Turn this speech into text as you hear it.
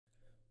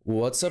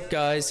What's up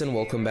guys, and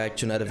welcome back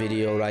to another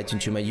video right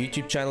into my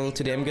YouTube channel.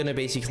 Today I'm gonna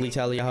basically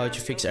tell you how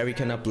to fix every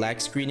kind of black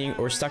screening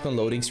or stuck on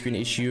loading screen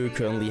issue you're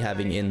currently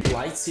having in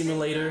Flight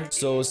Simulator.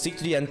 So stick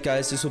to the end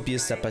guys, this will be a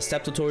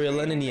step-by-step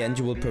tutorial, and in the end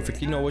you will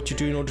perfectly know what to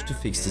do in order to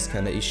fix this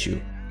kind of issue.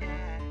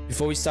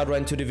 Before we start right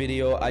into the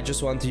video, I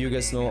just want to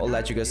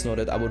let you guys know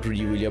that I would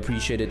really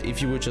appreciate it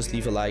if you would just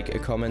leave a like, a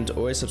comment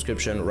or a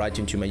subscription right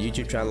into my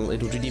YouTube channel.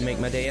 It would really make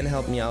my day and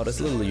help me out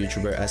as a little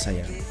YouTuber as I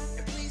am.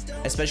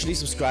 Especially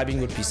subscribing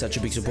would be such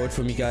a big support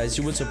for me guys.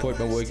 You would support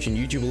my work on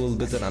YouTube a little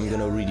bit, and I'm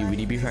gonna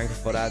really be thankful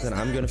for that, and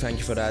I'm gonna thank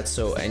you for that.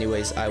 So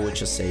anyways, I would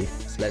just say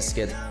let's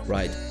get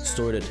right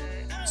started.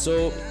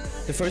 So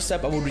the first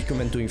step I would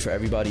recommend doing for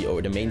everybody,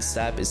 or the main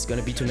step, is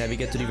gonna be to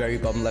navigate to the very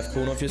bottom left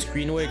corner of your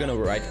screen, where you're gonna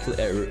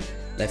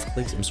left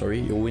click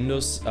your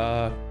Windows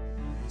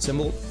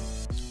symbol,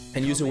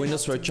 and use a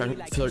Windows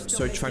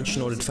search function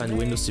in order to find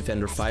Windows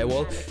Defender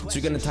Firewall. So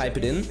you're gonna type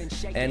it in,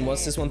 and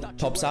once this one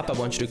pops up, I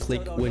want you to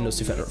click Windows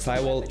Defender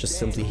Firewall. Just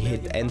simply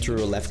hit enter or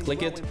left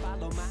click it.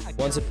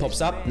 Once it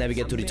pops up,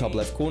 navigate to the top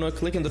left corner,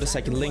 click into the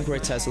second link where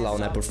it says allow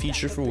an app or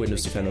feature for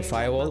Windows Defender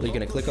Firewall. You're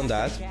gonna click on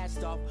that,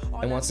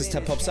 and once this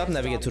tab pops up,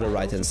 navigate to the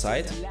right hand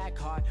side,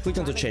 click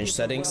on to change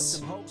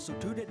settings,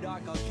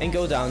 and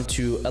go down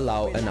to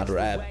allow another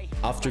app.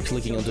 After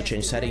clicking on to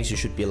change settings, you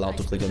should be allowed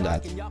to click on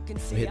that.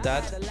 Hit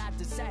that,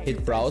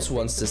 hit browse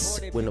once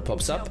this window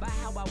pops up,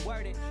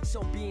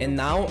 and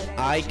now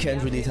I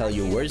can't really tell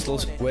you where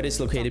it's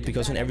located,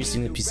 because on every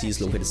single PC is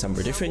located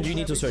somewhere different. You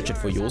need to search it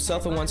for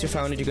yourself, and once you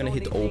found it, you're gonna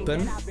hit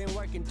open,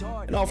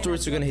 and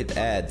afterwards you're gonna hit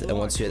add, and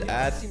once you hit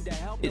add,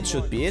 it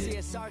should be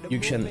it. You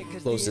can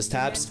close these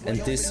tabs, and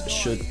this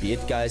should be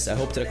it guys. I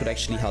hope that I could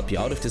actually help you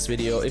out with this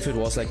video. If it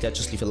was like that,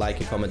 just leave a like,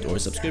 a comment or a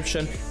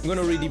subscription. I'm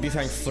gonna really be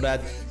thankful for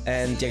that.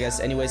 And yeah guys,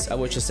 anyways, I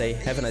would just say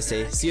have a nice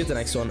day, see you at the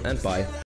next one, and bye.